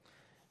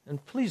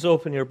And please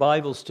open your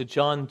Bibles to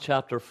John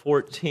chapter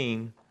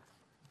 14.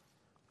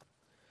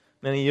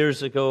 Many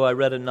years ago, I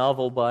read a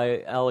novel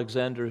by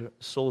Alexander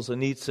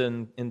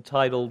Solzhenitsyn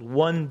entitled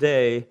One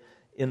Day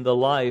in the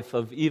Life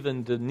of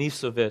Ivan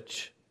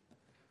Denisovich.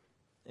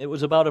 It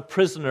was about a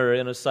prisoner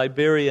in a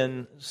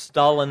Siberian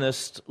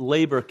Stalinist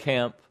labor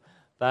camp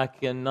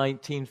back in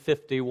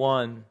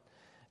 1951.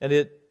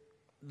 And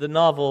the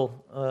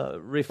novel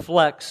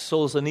reflects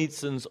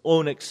Solzhenitsyn's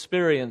own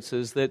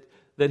experiences that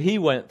he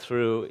went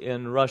through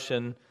in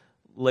Russian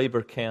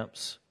labor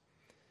camps.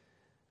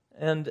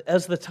 And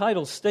as the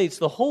title states,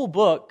 the whole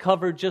book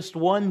covered just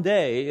one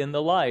day in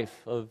the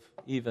life of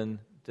Ivan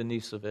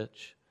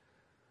Denisovich.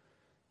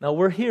 Now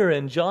we're here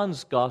in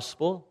John's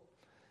Gospel.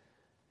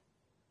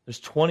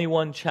 There's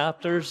 21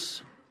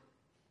 chapters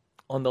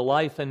on the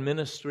life and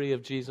ministry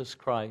of Jesus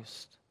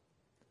Christ.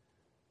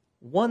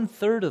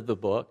 1/3 of the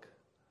book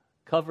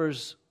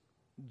covers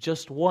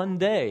just one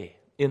day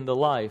in the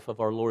life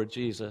of our Lord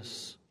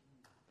Jesus.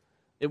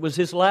 It was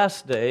his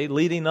last day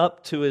leading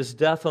up to his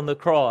death on the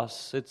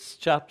cross. It's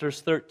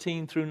chapters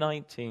 13 through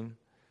 19.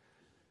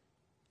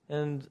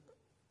 And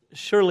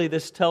surely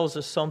this tells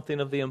us something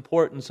of the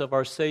importance of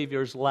our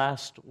Savior's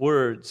last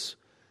words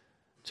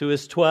to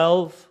his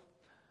 12,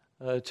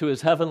 to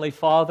his heavenly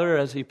Father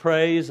as he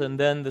prays, and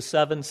then the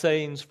 7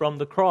 sayings from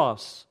the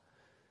cross.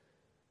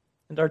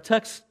 And our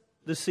text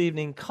this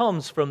evening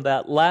comes from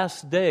that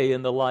last day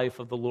in the life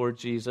of the Lord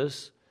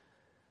Jesus.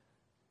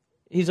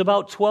 He's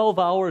about 12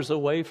 hours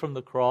away from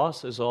the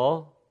cross is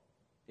all.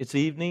 It's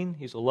evening.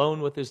 He's alone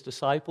with his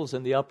disciples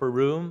in the upper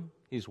room.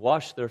 He's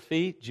washed their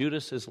feet.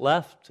 Judas has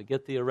left to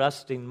get the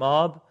arresting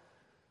mob.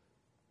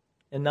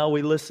 And now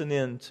we listen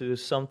in to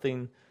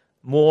something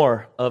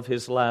more of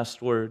his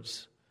last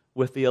words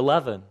with the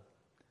 11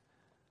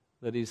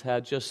 that he's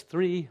had just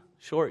 3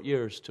 short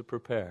years to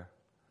prepare.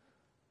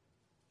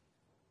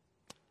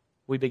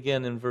 We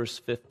begin in verse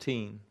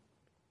 15.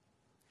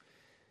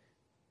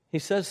 He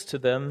says to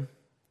them,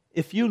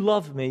 "If you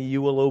love me,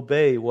 you will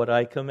obey what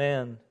I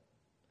command.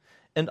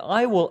 And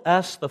I will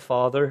ask the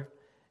Father,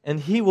 and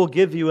He will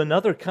give you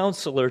another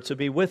counselor to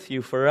be with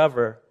you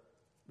forever,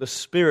 the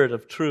Spirit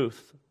of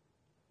truth.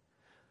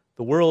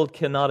 The world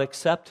cannot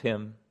accept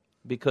Him,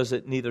 because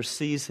it neither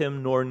sees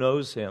Him nor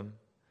knows Him.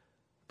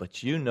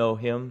 But you know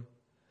Him,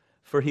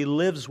 for He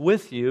lives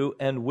with you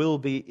and will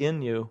be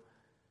in you.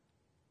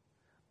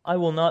 I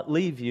will not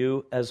leave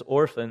you as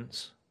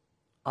orphans.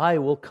 I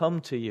will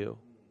come to you.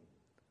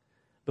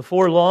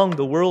 Before long,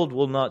 the world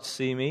will not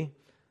see me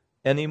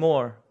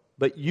anymore,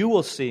 but you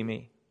will see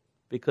me.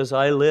 Because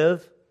I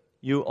live,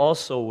 you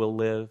also will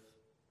live.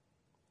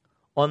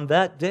 On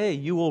that day,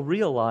 you will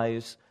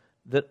realize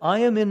that I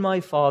am in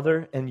my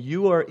Father, and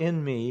you are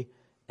in me,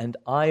 and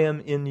I am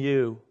in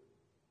you.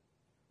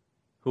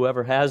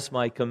 Whoever has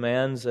my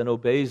commands and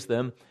obeys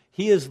them,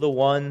 he is the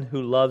one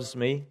who loves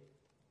me.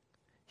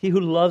 He who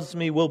loves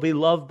me will be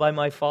loved by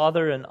my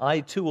Father, and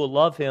I too will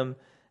love him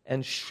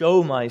and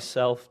show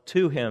myself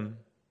to him."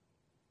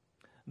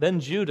 Then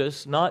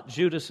Judas, not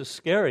Judas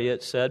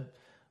Iscariot, said,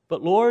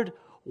 "But Lord,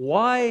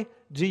 why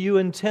do you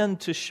intend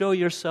to show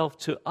yourself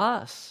to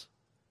us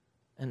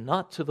and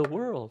not to the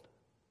world?"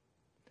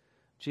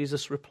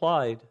 Jesus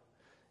replied,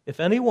 "If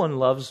anyone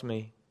loves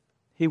me,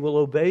 he will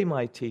obey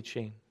my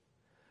teaching.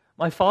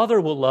 My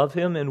Father will love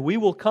him, and we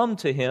will come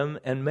to him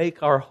and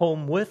make our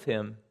home with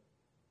him.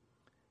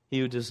 He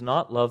who does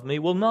not love me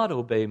will not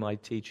obey my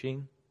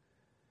teaching.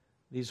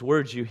 These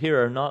words you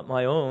hear are not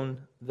my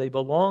own. They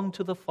belong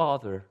to the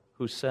Father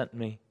who sent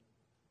me.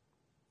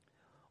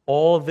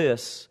 All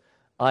this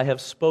I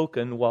have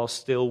spoken while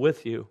still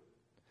with you.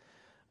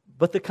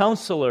 But the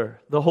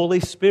Counselor, the Holy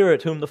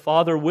Spirit, whom the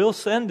Father will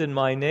send in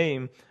my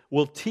name,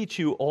 will teach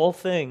you all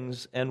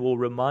things and will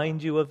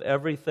remind you of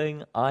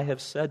everything I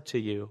have said to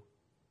you.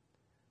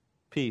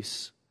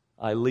 Peace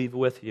I leave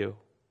with you.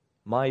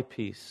 My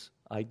peace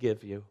I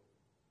give you.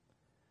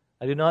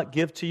 I do not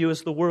give to you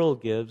as the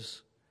world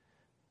gives.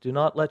 Do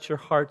not let your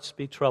hearts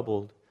be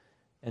troubled,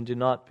 and do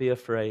not be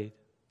afraid.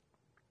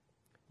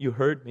 You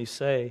heard me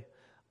say,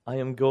 I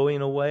am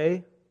going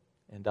away,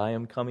 and I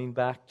am coming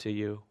back to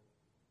you.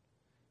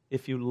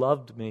 If you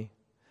loved me,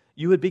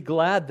 you would be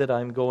glad that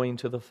I am going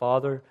to the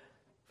Father,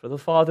 for the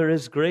Father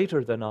is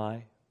greater than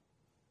I.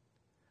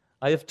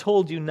 I have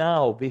told you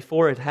now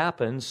before it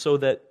happens, so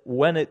that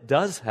when it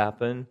does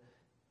happen,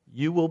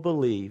 you will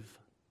believe.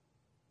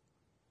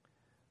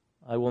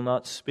 I will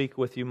not speak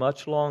with you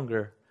much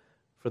longer,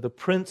 for the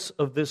prince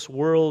of this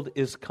world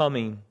is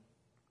coming.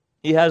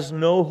 He has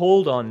no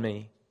hold on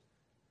me.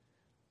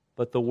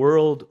 But the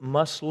world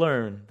must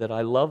learn that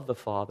I love the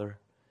Father,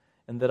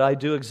 and that I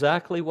do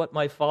exactly what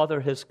my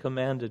Father has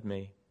commanded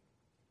me.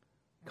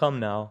 Come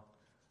now,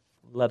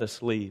 let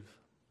us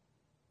leave.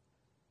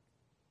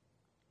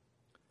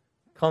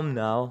 Come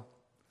now,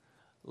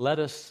 let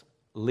us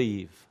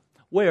leave.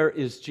 Where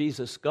is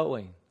Jesus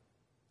going?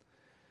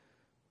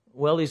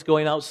 Well, he's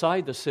going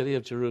outside the city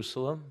of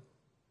Jerusalem,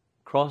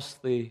 across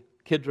the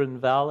Kidron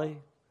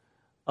Valley,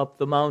 up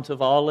the Mount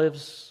of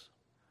Olives,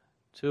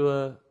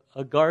 to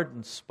a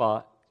garden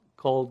spot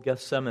called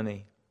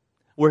Gethsemane.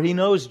 where he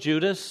knows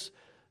Judas,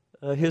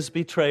 his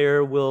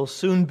betrayer, will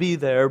soon be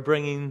there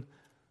bringing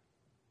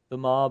the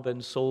mob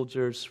and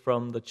soldiers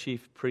from the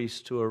chief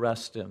priest to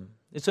arrest him.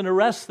 It's an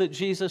arrest that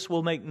Jesus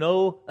will make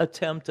no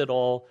attempt at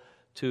all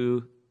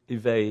to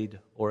evade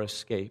or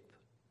escape.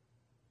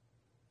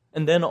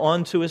 And then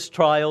on to his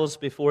trials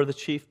before the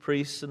chief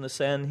priests and the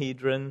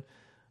Sanhedrin,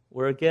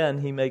 where again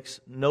he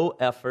makes no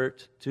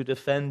effort to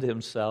defend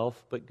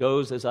himself, but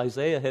goes, as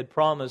Isaiah had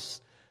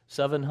promised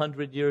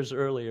 700 years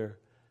earlier,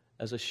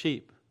 as a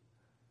sheep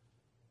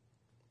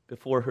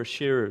before her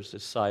shearers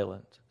is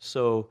silent.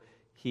 So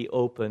he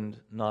opened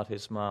not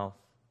his mouth.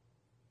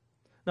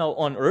 Now,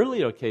 on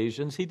earlier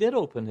occasions, he did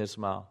open his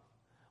mouth.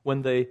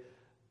 When they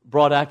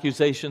brought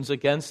accusations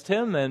against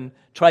him and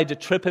tried to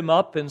trip him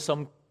up in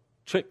some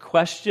trick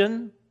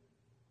question,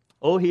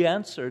 he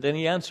answered. And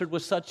he answered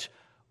with such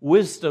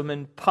wisdom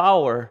and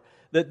power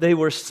that they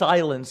were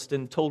silenced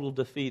in total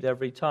defeat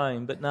every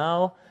time. But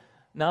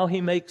now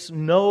he makes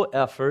no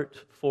effort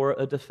for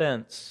a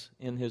defense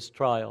in his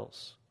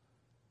trials.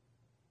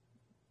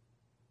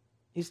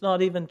 He's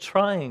not even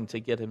trying to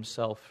get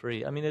himself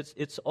free. I mean,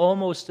 it's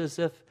almost as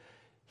if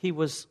he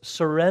was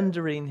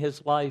surrendering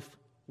his life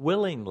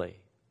willingly.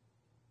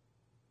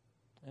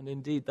 And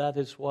indeed, that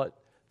is what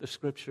the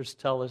Scriptures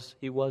tell us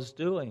he was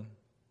doing.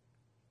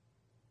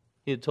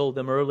 He had told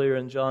them earlier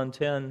in John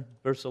 10,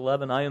 verse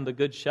 11, I am the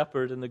good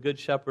shepherd, and the good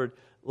shepherd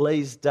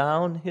lays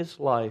down his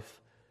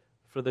life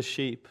for the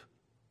sheep.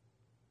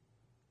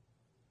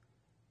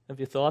 Have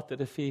you thought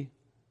that if he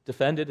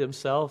defended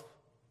himself,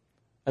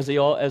 as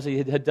he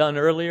had done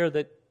earlier,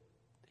 that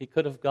he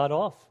could have got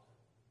off?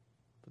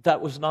 But that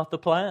was not the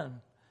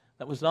plan.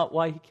 That was not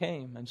why he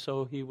came. And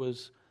so he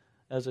was,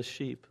 as a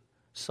sheep,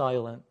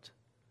 silent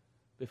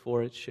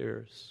before its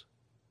shearers.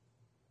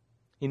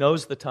 He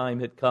knows the time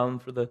had come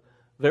for the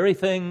very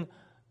thing,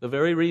 the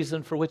very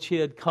reason for which he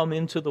had come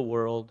into the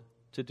world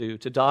to do,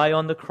 to die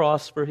on the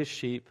cross for his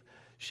sheep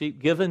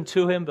given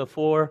to him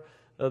before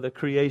the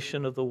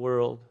creation of the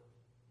world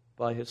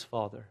by his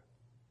Father.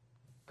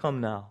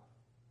 Come now,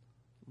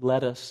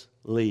 let us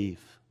leave.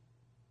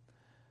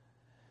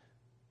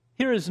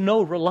 Here is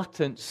no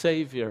reluctant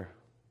Savior,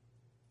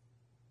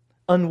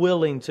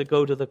 unwilling to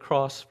go to the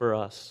cross for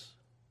us.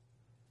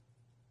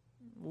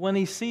 When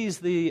he sees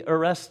the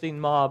arresting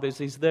mob as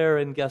he's there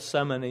in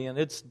Gethsemane and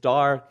it's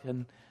dark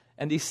and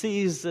he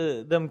sees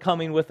them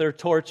coming with their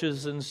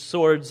torches and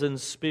swords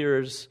and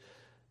spears,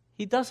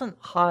 he doesn't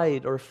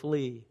hide or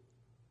flee,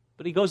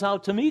 but he goes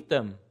out to meet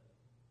them.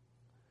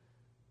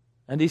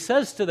 And he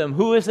says to them,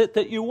 who is it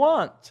that you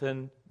want?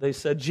 And they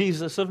said,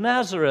 Jesus of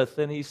Nazareth.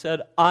 And he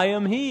said, I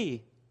am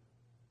he.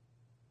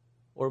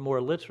 Or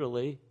more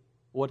literally,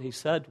 what he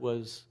said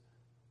was,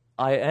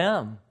 I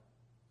am.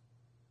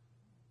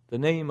 The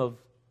name of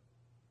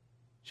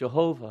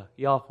Jehovah,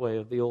 Yahweh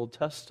of the Old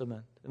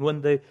Testament.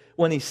 And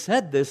when he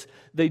said this,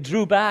 they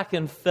drew back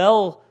and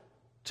fell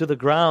to the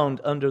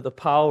ground under the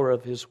power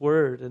of his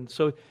word. And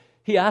so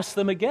he asked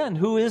them again,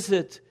 who is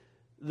it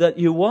that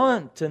you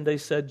want? And they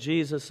said,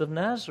 Jesus of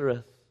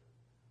Nazareth.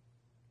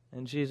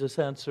 And Jesus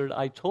answered,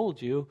 I told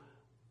you,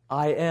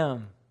 I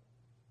am.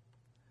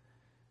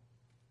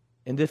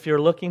 And if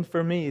you're looking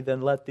for me,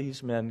 then let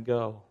these men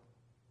go.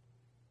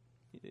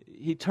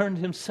 He turned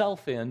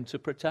himself in to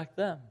protect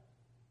them.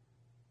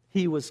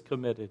 He was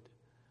committed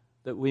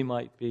that we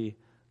might be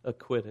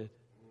acquitted.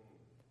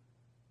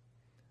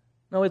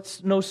 Now,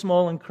 it's no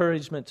small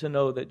encouragement to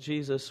know that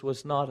Jesus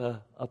was not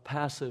a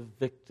passive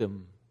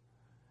victim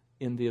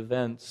in the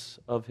events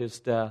of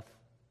his death,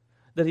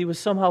 that he was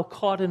somehow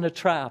caught in a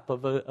trap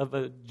of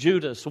a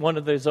Judas, one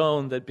of his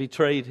own, that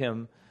betrayed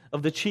him,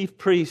 of the chief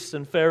priests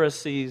and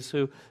Pharisees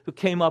who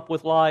came up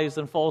with lies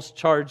and false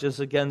charges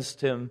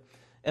against him,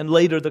 and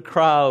later the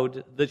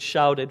crowd that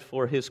shouted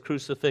for his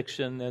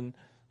crucifixion, and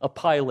a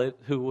Pilate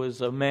who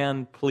was a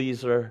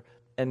man-pleaser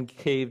and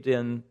caved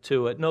in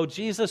to it. No,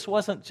 Jesus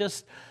wasn't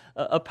just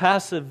a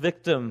passive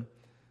victim.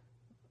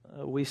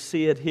 We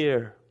see it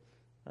here.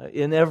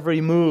 In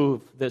every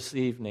move this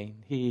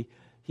evening,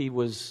 he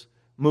was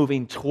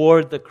moving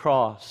toward the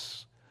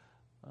cross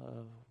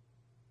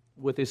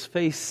with his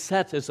face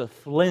set as a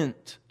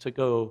flint to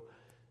go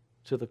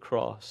to the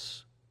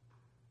cross.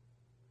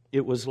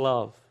 It was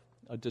love,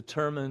 a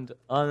determined,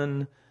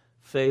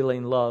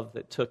 unfailing love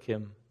that took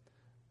him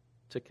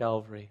to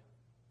Calvary.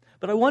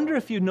 But I wonder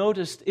if you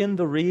noticed in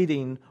the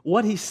reading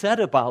what he said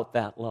about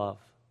that love.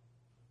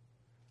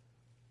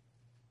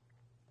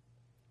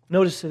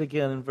 Notice it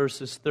again in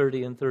verses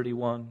 30 and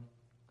 31.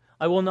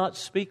 I will not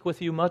speak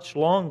with you much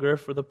longer,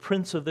 for the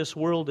prince of this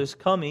world is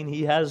coming.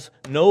 He has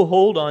no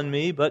hold on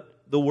me, but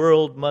the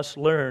world must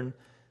learn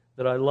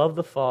that I love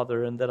the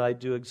Father and that I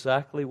do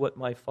exactly what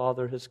my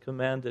Father has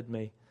commanded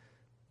me.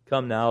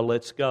 Come now,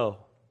 let's go.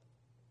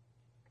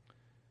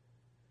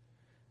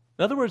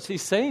 In other words,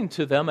 he's saying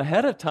to them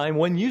ahead of time,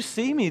 when you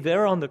see me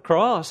there on the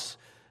cross,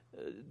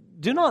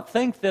 do not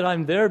think that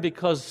I'm there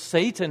because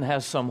Satan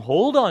has some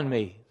hold on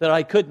me that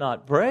I could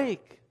not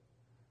break.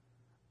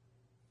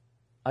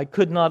 I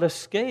could not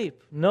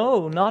escape.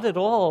 No, not at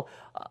all.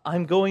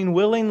 I'm going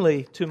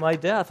willingly to my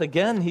death.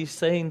 Again, he's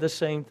saying the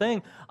same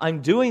thing.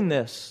 I'm doing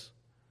this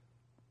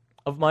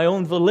of my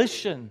own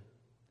volition.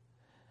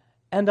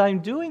 And I'm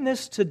doing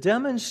this to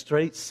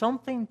demonstrate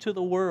something to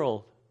the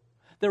world.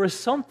 There is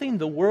something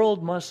the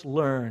world must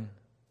learn.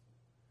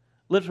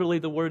 Literally,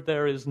 the word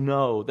there is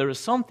know. There is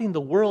something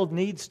the world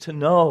needs to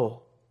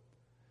know.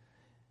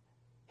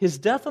 His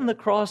death on the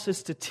cross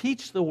is to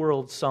teach the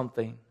world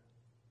something.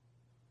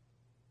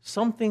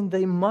 Something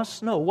they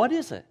must know. What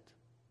is it?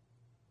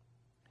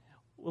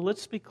 Well,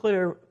 let's be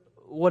clear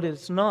what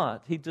it's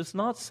not. He does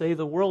not say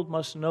the world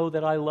must know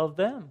that I love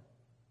them.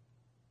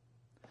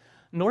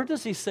 Nor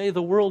does he say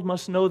the world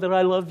must know that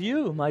I love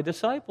you, my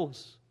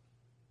disciples.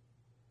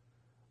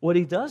 What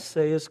he does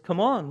say is, come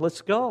on,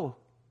 let's go.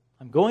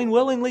 I'm going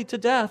willingly to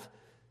death,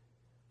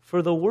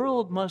 for the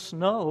world must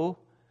know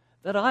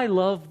that I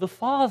love the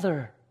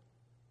Father.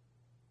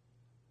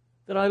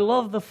 That I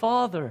love the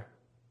Father.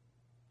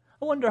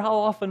 I wonder how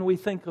often we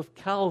think of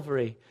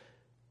Calvary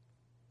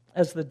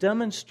as the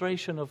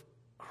demonstration of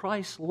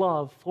Christ's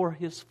love for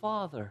His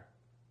Father.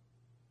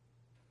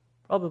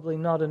 Probably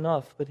not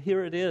enough, but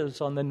here it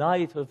is on the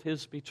night of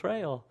His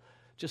betrayal,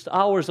 just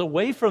hours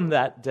away from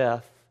that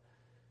death,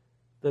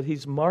 that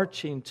He's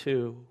marching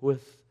to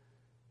with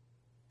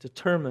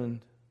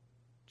determined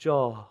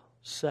jaw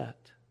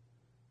set.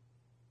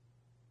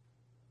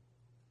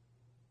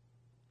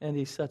 And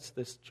He sets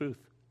this truth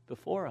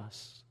before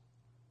us.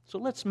 So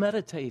let's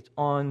meditate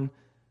on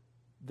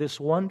this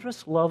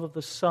wondrous love of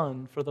the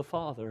Son for the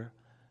Father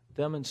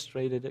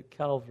demonstrated at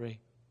Calvary.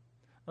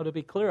 Now, to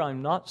be clear,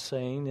 I'm not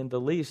saying in the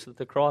least that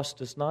the cross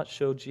does not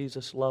show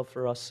Jesus' love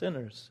for us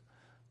sinners.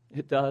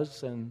 It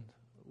does, and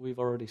we've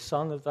already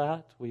sung of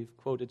that. We've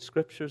quoted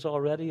scriptures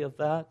already of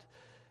that,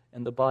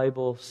 and the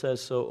Bible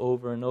says so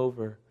over and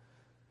over.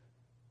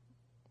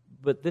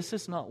 But this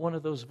is not one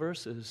of those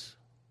verses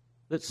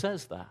that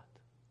says that.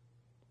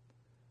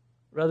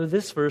 Rather,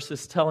 this verse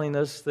is telling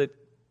us that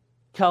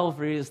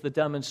Calvary is the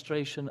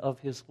demonstration of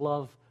His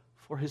love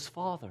for His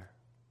Father.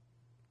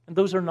 And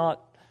those are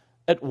not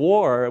at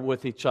war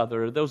with each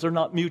other. Those are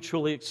not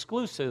mutually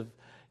exclusive.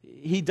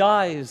 He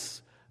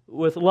dies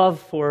with love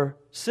for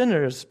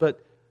sinners,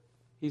 but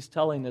He's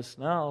telling us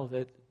now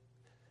that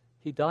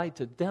He died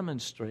to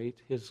demonstrate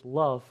His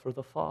love for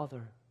the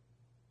Father.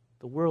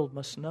 The world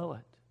must know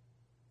it.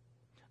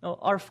 Now,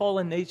 our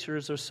fallen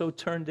natures are so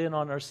turned in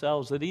on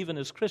ourselves that even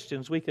as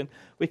Christians, we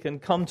can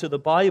come to the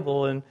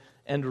Bible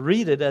and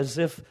read it as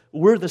if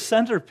we're the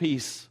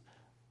centerpiece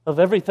of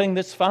everything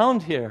that's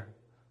found here.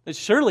 It's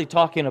surely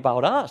talking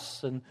about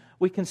us, and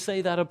we can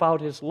say that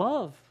about His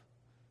love.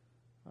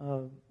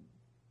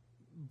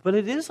 But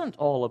it isn't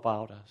all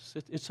about us.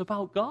 It's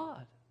about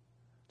God.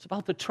 It's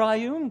about the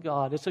triune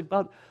God. It's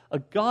about a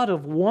God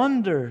of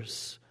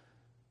wonders,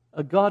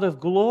 a God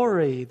of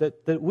glory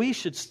that we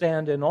should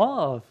stand in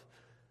awe of.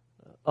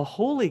 A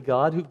holy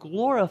God who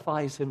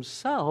glorifies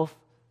Himself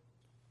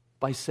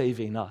by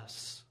saving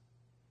us,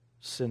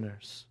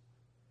 sinners,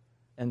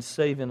 and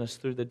saving us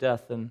through the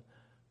death and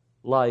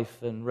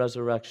life and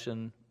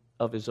resurrection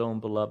of His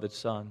own beloved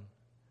Son.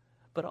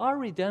 But our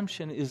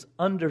redemption is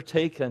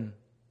undertaken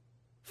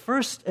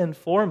first and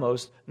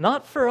foremost,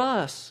 not for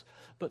us,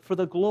 but for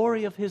the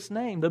glory of His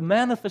name, the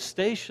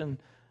manifestation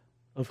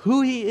of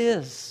who He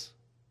is.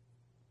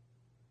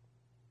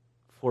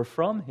 For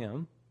from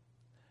Him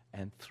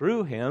and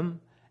through Him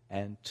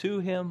and to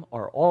Him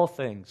are all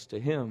things. To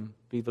Him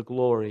be the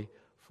glory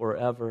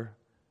forever.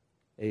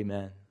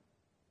 Amen.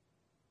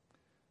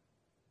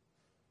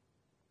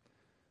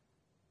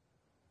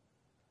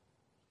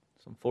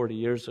 Some 40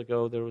 years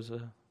ago, there was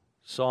a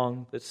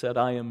song that said,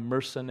 I am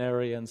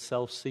mercenary and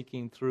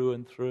self-seeking through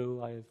and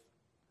through. I've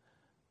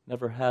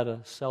never had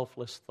a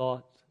selfless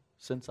thought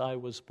since I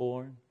was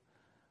born.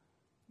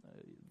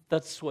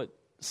 That's what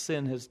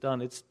sin has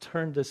done. It's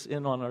turned us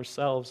in on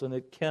ourselves, and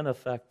it can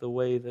affect the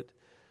way that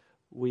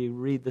we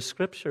read the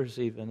Scriptures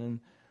even. And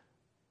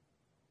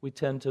we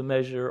tend to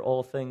measure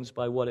all things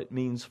by what it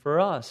means for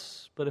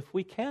us. But if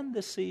we can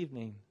this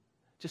evening,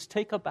 just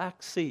take a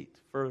back seat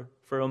for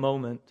a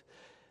moment.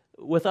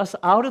 With us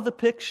out of the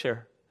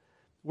picture,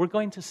 we're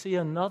going to see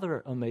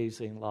another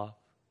amazing love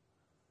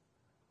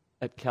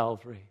at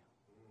Calvary.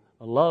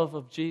 A love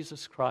of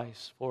Jesus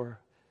Christ for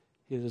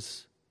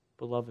His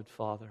beloved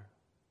Father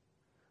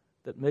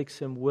that makes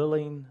Him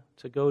willing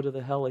to go to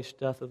the hellish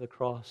death of the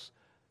cross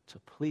to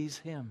please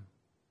Him,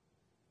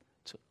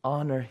 to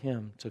honor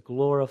Him, to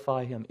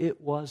glorify Him.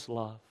 It was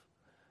love.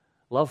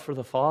 Love for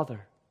the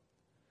Father.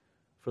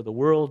 For the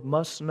world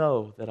must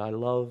know that I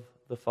love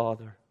the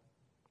Father.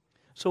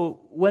 So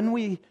when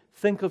we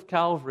think of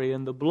Calvary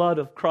and the blood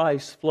of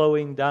Christ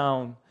flowing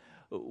down,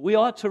 we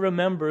ought to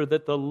remember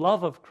that the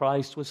love of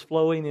Christ was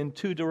flowing in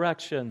two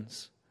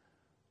directions.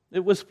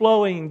 It was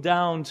flowing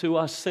down to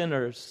us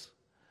sinners,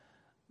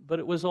 but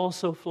it was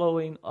also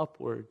flowing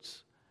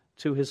upwards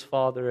to His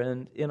Father.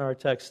 And in our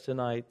text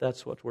tonight,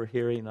 that's what we're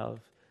hearing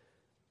of.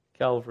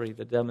 Calvary,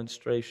 the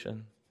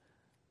demonstration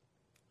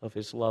of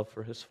His love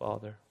for His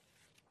Father.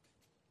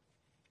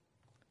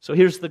 So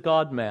here's the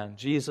God-man,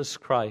 Jesus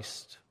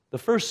Christ, the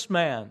first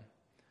man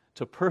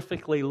to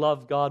perfectly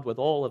love God with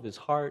all of his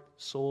heart,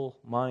 soul,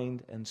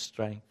 mind, and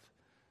strength.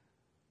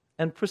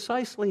 And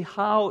precisely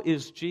how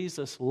is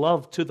Jesus'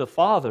 love to the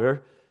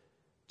Father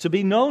to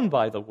be known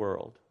by the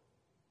world?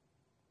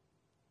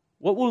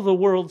 What will the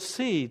world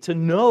see to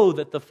know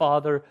that the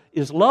Father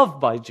is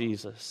loved by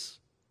Jesus?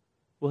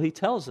 Well, he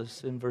tells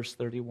us in verse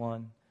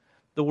 31,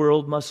 the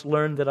world must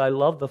learn that I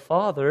love the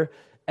Father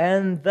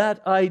and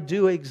that I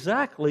do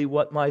exactly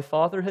what my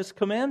Father has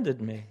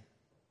commanded me.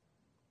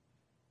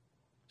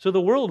 So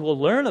the world will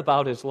learn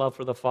about his love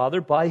for the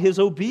Father by his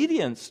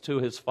obedience to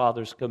his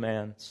Father's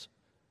commands.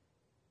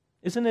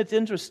 Isn't it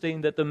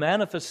interesting that the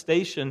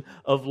manifestation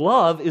of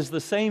love is the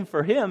same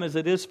for him as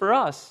it is for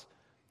us?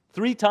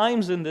 3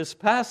 times in this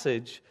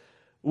passage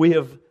we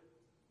have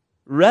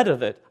read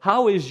of it.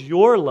 How is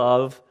your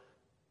love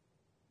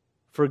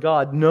for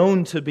God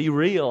known to be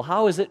real?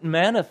 How is it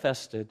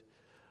manifested?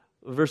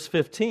 Verse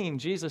 15,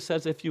 Jesus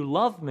says, if you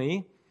love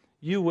me,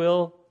 you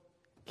will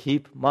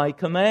keep my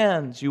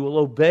commands. You will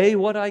obey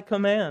what I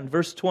command.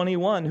 Verse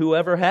 21,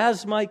 whoever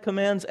has my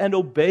commands and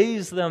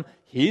obeys them,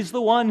 he's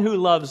the one who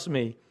loves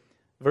me.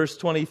 Verse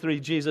 23,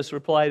 Jesus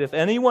replied, if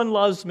anyone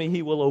loves me,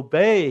 he will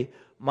obey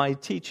my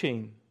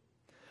teaching.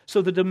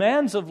 So the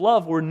demands of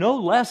love were no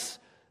less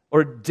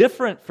or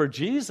different for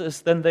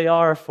Jesus than they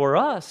are for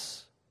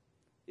us.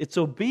 It's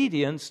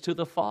obedience to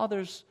the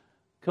Father's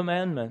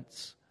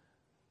commandments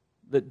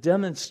that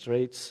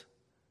demonstrates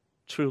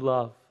true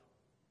love.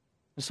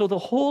 And so the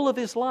whole of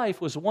his life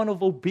was one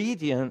of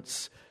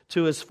obedience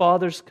to his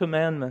Father's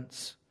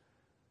commandments.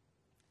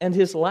 And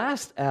his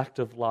last act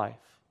of life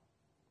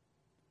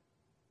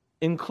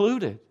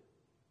included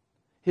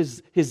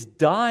his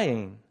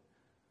dying.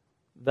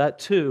 That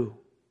too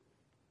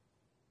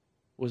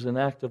was an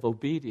act of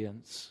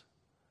obedience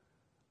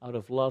out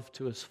of love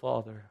to his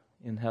Father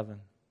in heaven.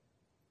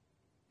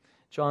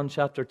 John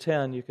chapter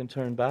 10, you can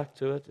turn back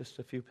to it, just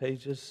a few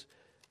pages,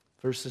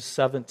 verses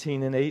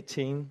 17 and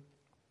 18.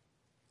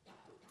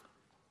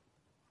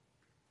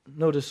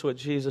 Notice what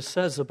Jesus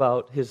says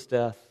about his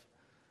death.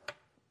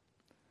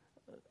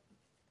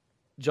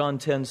 John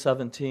 10,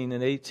 17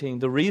 and 18.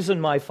 The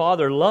reason my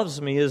Father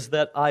loves me is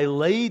that I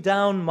lay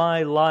down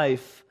my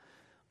life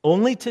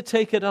only to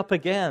take it up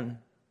again.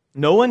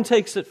 No one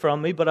takes it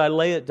from me, but I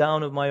lay it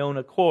down of my own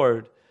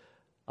accord.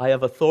 I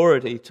have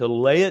authority to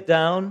lay it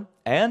down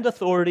and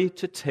authority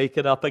to take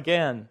it up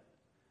again.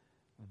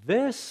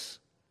 This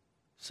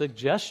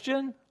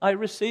suggestion I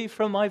received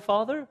from my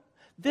Father,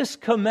 this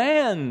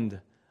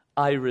command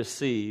I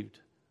received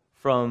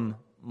from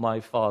my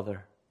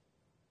Father.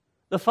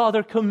 The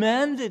Father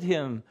commanded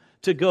him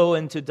to go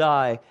and to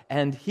die,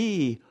 and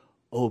he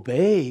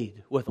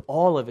obeyed with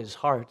all of his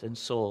heart and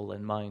soul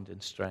and mind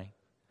and strength.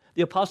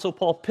 The Apostle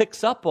Paul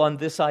picks up on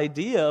this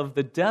idea of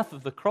the death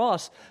of the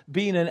cross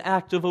being an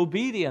act of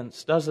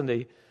obedience, doesn't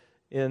he?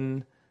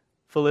 In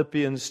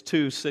Philippians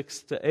 2,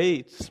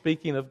 6-8,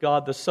 speaking of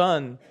God the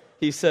Son,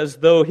 he says,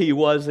 though he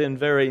was in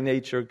very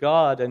nature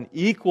God and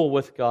equal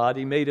with God,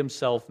 he made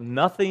himself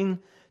nothing,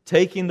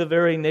 taking the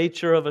very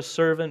nature of a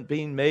servant,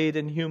 being made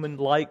in human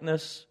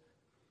likeness.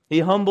 He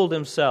humbled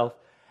himself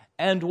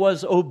and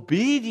was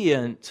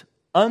obedient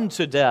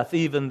unto death,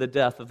 even the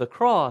death of the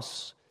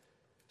cross.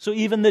 So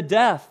even the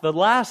death, the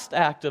last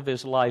act of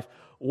his life,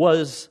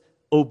 was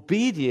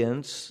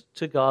obedience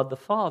to God the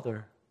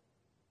Father.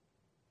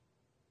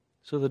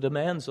 So the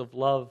demands of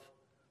love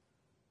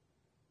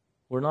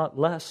were not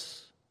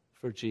less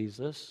for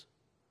Jesus,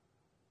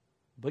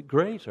 but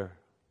greater.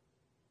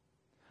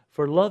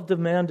 For love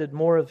demanded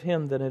more of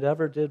him than it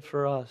ever did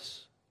for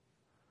us.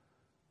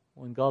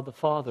 When God the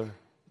Father,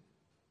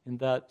 in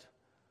that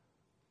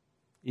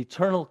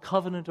eternal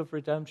covenant of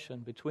redemption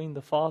between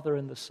the Father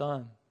and the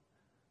Son,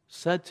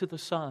 said to the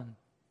Son,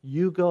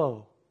 you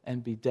go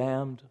and be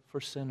damned for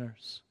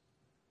sinners.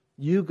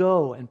 You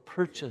go and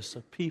purchase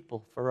a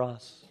people for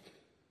us.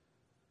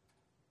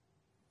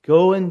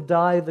 Go and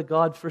die the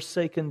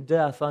God-forsaken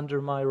death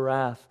under my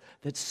wrath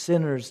that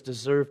sinners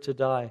deserve to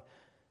die.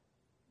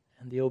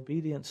 And the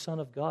obedient Son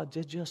of God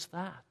did just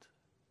that.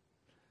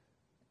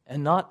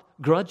 And not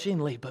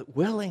grudgingly, but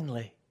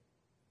willingly.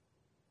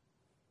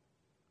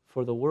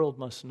 For the world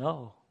must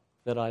know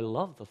that I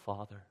love the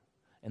Father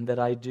and that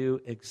I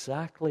do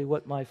exactly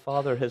what my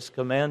Father has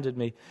commanded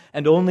me.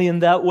 And only in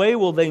that way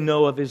will they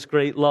know of his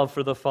great love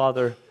for the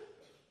Father.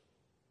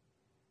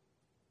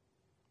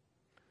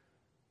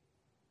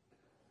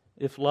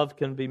 If love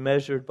can be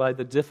measured by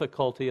the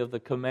difficulty of the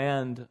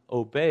command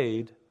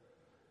obeyed,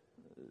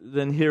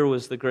 then here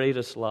was the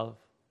greatest love,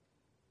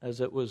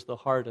 as it was the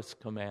hardest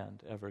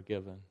command ever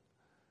given.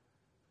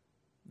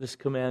 This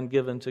command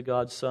given to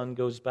God's Son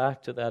goes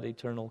back to that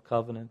eternal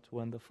covenant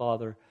when the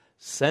Father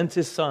sent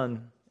his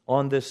Son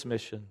on this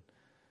mission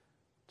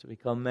to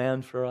become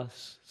man for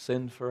us,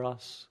 sin for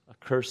us, a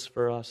curse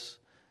for us,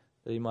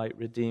 that he might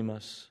redeem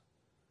us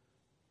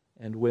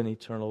and win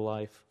eternal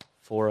life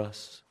for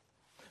us.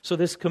 So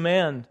this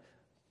command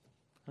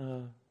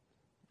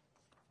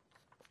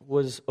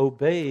was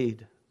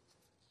obeyed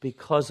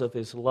because of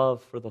his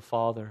love for the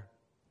Father.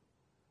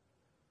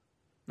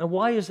 Now,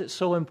 why is it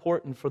so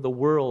important for the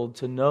world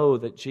to know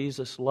that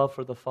Jesus' love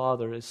for the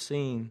Father is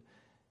seen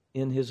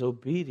in his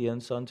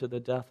obedience unto the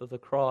death of the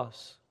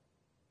cross?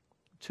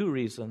 Two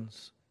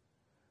reasons.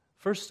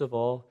 First of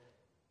all,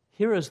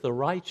 here is the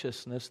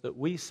righteousness that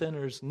we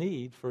sinners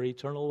need for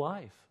eternal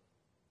life.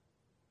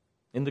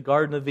 In the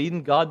Garden of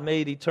Eden, God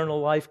made eternal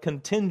life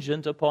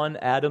contingent upon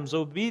Adam's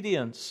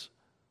obedience.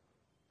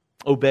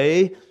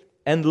 Obey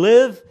and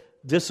live,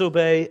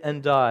 disobey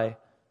and die.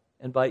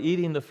 And by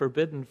eating the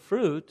forbidden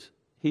fruit,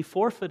 he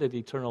forfeited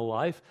eternal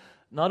life,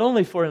 not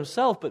only for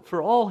himself, but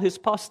for all his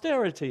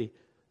posterity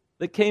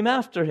that came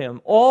after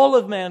him, all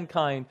of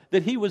mankind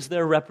that he was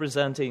there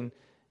representing.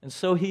 And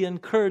so he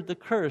incurred the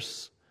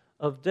curse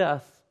of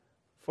death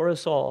for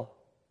us all.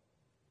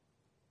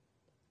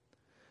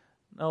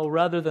 Now,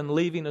 rather than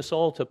leaving us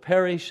all to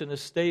perish in a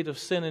state of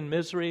sin and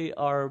misery,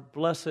 our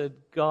blessed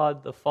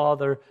God the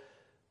Father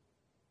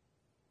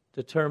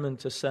determined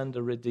to send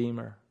a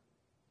Redeemer.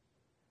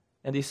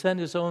 And he sent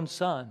his own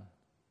Son,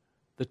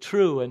 the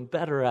true and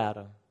better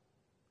Adam,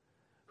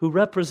 who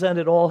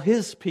represented all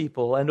his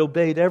people and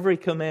obeyed every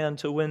command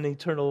to win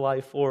eternal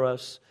life for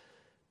us.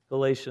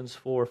 Galatians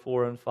 4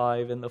 and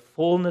 5. In the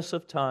fullness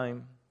of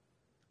time,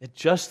 at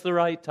just the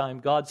right time,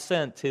 God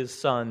sent his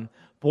Son,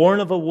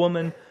 born of a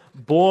woman,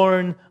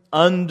 born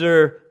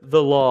under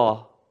the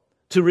law,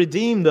 to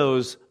redeem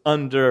those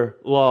under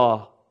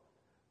law,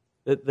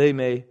 that they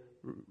may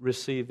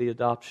receive the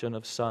adoption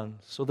of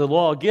sons. So the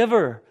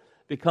lawgiver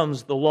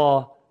becomes the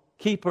law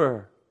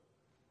keeper,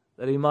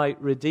 that he might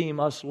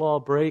redeem us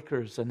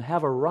lawbreakers and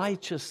have a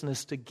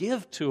righteousness to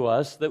give to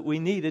us that we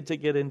needed to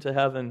get into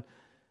heaven.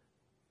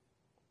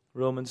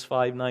 Romans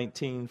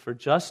 5:19, for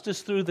just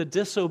as through the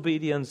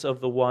disobedience of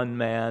the one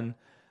man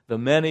the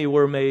many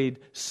were made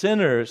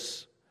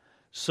sinners,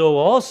 so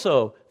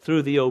also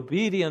through the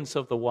obedience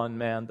of the one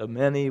man the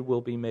many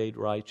will be made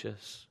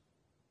righteous.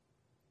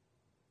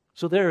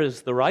 So there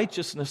is the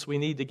righteousness we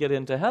need to get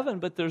into heaven,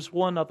 but there's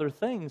one other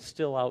thing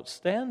still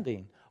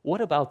outstanding.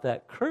 What about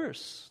that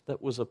curse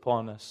that was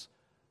upon us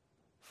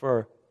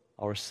for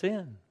our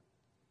sin?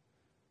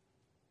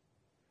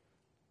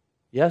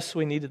 Yes,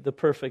 we needed the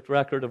perfect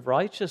record of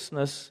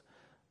righteousness,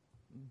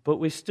 but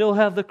we still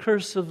have the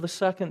curse of the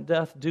second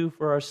death due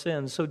for our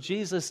sins. So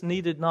Jesus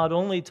needed not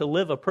only to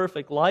live a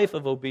perfect life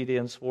of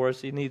obedience for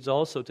us, he needs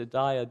also to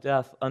die a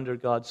death under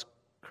God's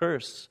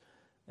curse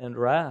and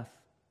wrath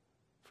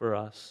for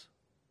us.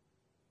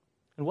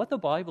 And what the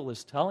Bible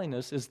is telling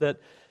us is that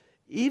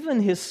even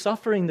his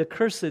suffering the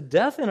cursed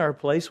death in our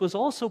place was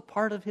also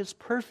part of his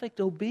perfect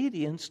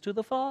obedience to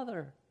the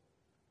Father.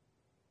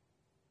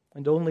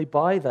 And only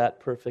by that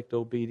perfect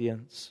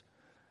obedience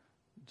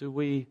do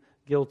we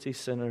guilty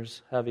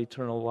sinners have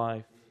eternal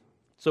life.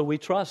 So we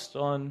trust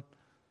on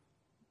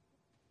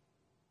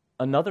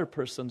another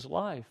person's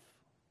life,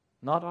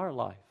 not our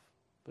life,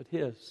 but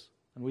his.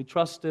 And we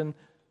trust in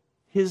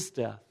his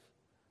death.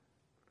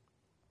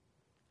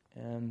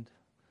 And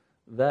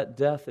that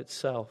death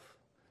itself,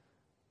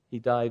 he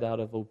died out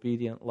of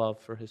obedient love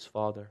for his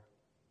Father.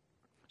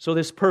 So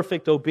this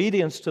perfect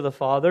obedience to the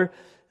Father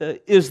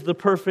is the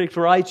perfect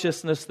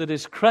righteousness that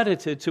is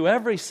credited to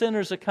every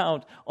sinner's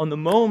account on the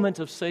moment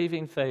of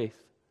saving faith.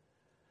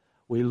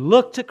 We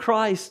look to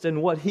Christ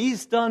and what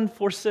he's done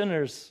for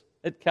sinners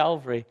at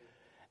Calvary,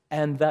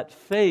 and that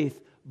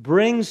faith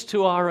brings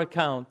to our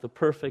account the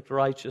perfect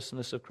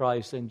righteousness of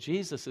Christ. And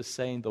Jesus is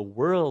saying the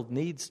world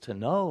needs to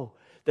know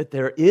that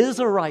there is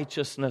a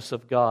righteousness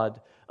of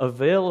God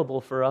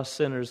available for us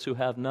sinners who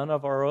have none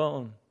of our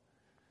own.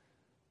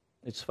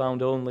 It's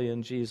found only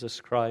in Jesus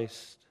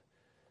Christ.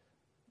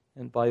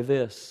 And by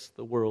this,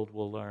 the world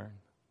will learn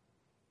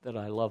that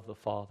I love the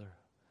Father,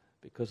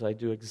 because I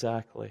do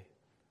exactly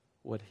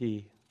what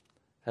he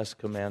has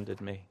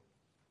commanded me.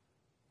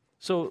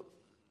 So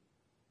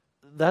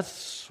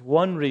that's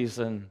one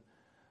reason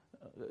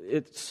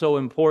it's so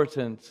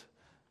important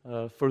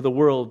for the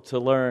world to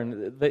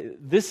learn.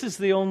 This is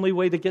the only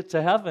way to get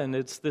to heaven.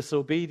 It's this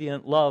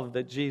obedient love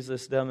that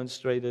Jesus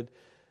demonstrated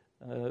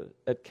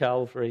at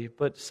Calvary.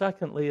 But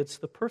secondly, it's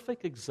the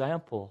perfect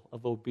example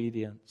of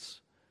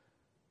obedience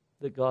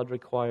that God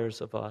requires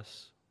of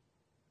us.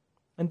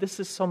 And this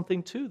is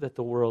something, too, that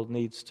the world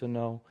needs to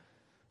know.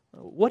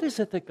 What is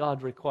it that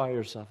God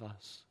requires of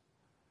us?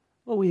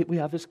 Well, we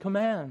have his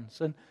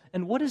commands.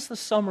 And what is the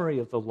summary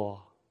of the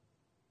law?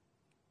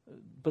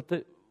 But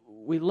that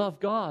we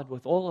love God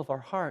with all of our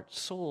heart,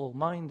 soul,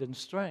 mind, and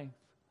strength.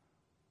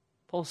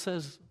 Paul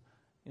says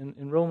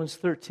in Romans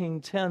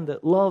 13:10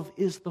 that love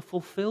is the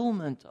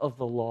fulfillment of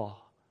the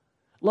law.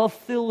 Love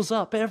fills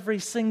up every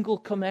single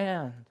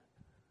command.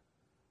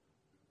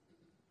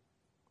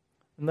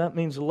 And that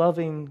means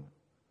loving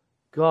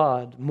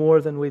God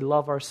more than we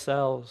love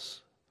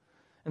ourselves.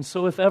 And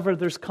so if ever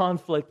there's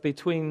conflict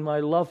between my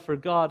love for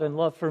God and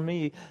love for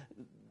me,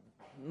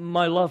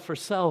 my love for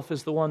self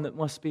is the one that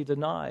must be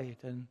denied,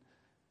 and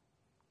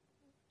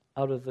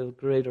out of the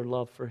greater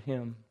love for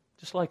him.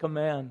 Just like a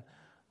man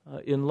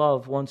in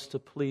love wants to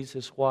please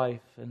his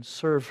wife and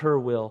serve her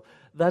will.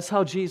 That's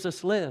how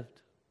Jesus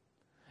lived.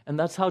 And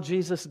that's how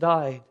Jesus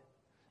died,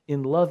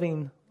 in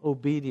loving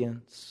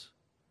obedience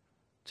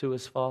to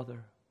his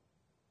Father.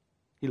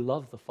 He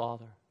loved the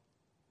Father.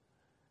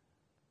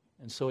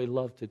 And so he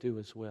loved to do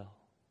his will.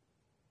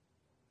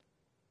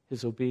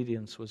 His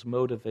obedience was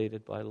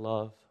motivated by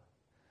love.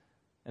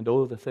 And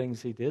oh, the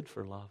things he did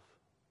for love.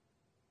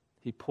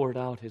 He poured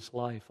out his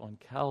life on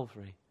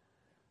Calvary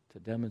to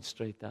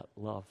demonstrate that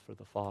love for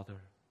the Father.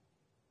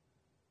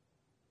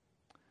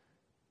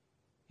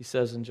 He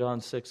says in John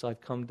 6,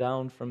 I've come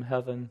down from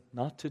heaven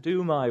not to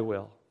do my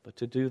will, but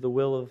to do the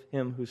will of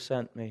him who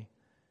sent me.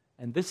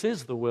 And this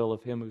is the will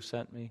of him who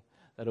sent me,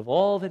 that of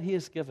all that he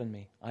has given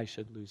me, I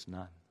should lose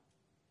none.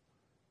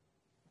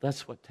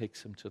 That's what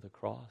takes him to the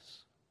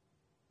cross.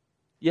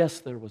 Yes,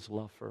 there was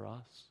love for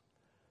us.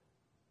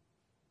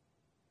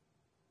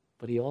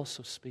 But he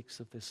also speaks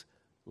of this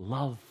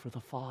love for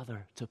the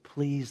Father, to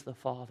please the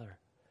Father.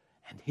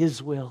 And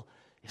his will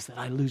is that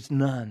I lose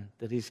none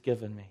that he's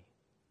given me.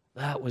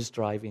 That was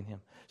driving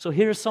him. So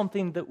here's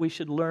something that we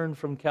should learn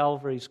from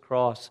Calvary's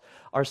cross.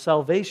 Our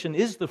salvation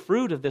is the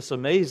fruit of this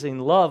amazing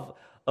love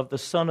of the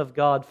Son of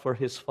God for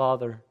his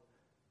Father.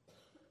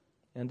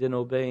 And in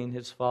obeying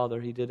his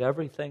Father, he did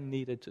everything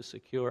needed to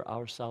secure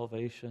our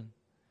salvation.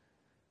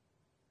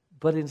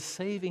 But in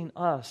saving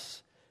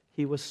us,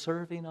 he was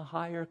serving a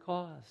higher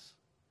cause.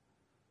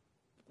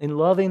 In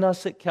loving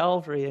us at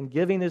Calvary and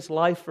giving his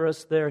life for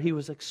us there, he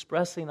was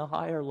expressing a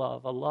higher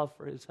love, a love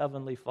for his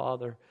heavenly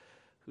Father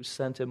who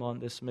sent him on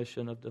this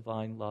mission of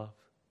divine love.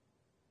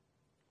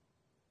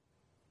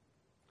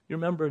 You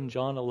remember in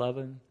John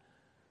 11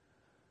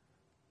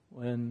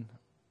 when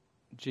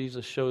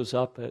Jesus shows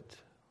up at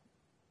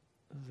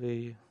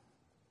the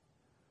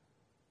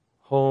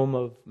home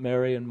of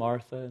Mary and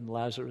Martha, and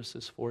Lazarus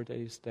is 4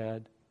 days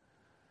dead.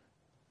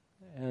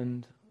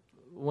 And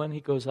when he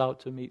goes out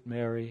to meet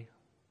Mary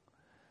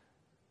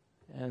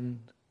and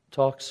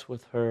talks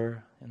with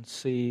her and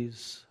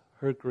sees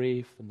her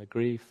grief and the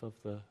grief of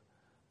the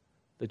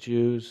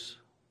Jews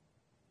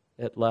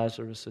at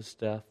Lazarus'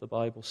 death, the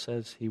Bible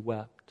says he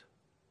wept.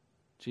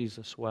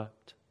 Jesus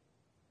wept.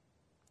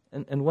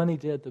 And when he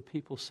did, the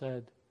people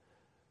said,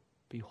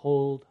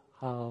 behold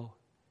how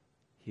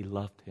he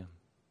loved him.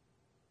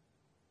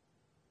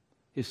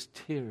 His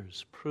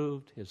tears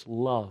proved his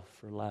love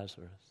for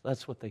Lazarus.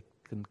 That's what they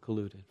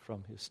concluded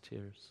from his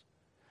tears.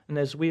 And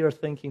as we are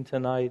thinking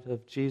tonight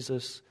of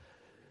Jesus,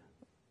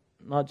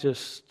 not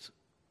just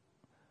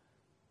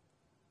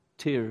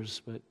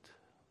tears, but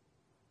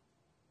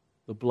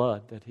the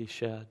blood that he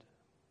shed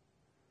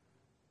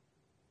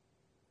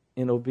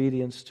in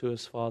obedience to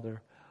his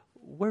Father,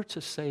 we're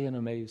to say in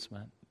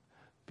amazement,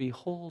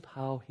 behold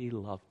how he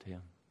loved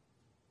him.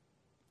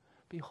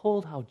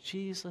 Behold how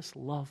Jesus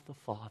loved the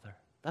Father.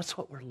 That's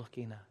what we're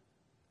looking at.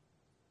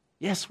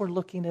 Yes, we're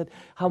looking at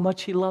how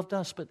much he loved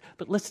us, but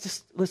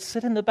let's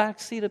sit in the back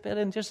seat a bit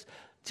and just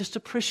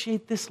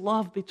appreciate this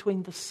love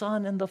between the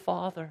Son and the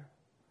Father.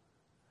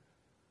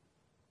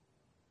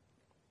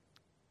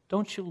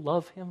 Don't you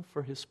love him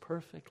for his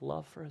perfect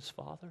love for his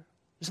Father?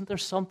 Isn't there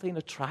something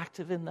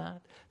attractive in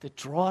that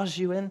draws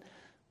you in?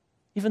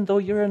 Even though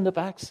you're in the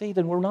back seat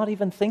and we're not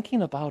even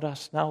thinking about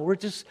us now, we're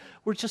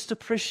just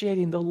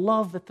appreciating the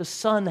love that the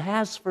Son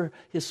has for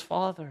his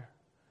Father.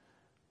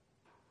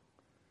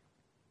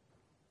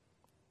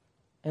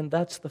 And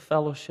that's the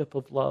fellowship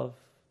of love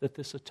that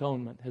this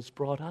atonement has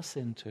brought us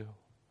into.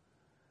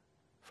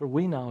 For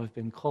we now have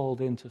been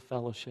called into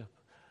fellowship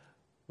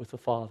with the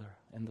Father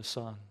and the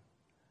Son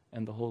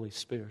and the Holy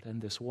Spirit, and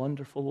this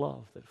wonderful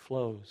love that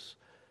flows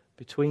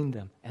between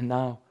them, and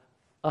now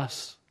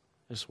us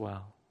as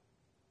well.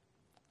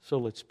 So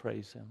let's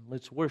praise him.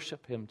 Let's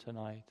worship him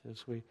tonight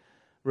as we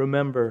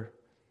remember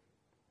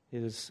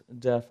his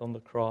death on the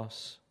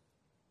cross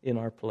in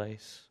our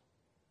place.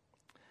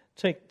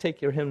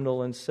 Take your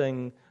hymnal and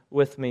sing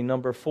with me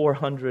number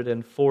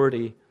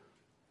 440.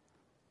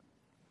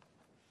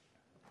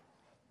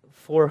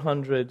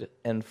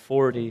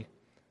 440,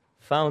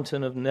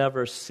 Fountain of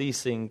Never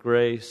Ceasing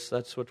Grace.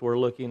 That's what we're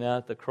looking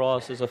at. The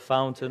cross is a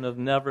fountain of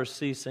never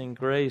ceasing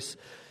grace.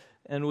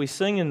 And we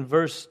sing in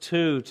verse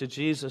 2 to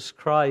Jesus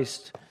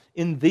Christ,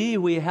 in thee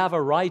we have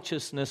a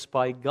righteousness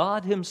by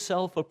God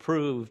himself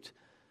approved.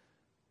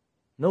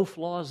 No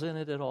flaws in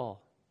it at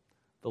all.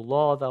 The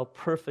law thou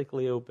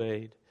perfectly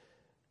obeyed,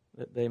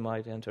 that they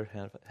might enter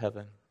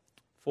heaven.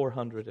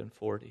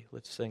 440.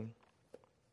 Let's sing.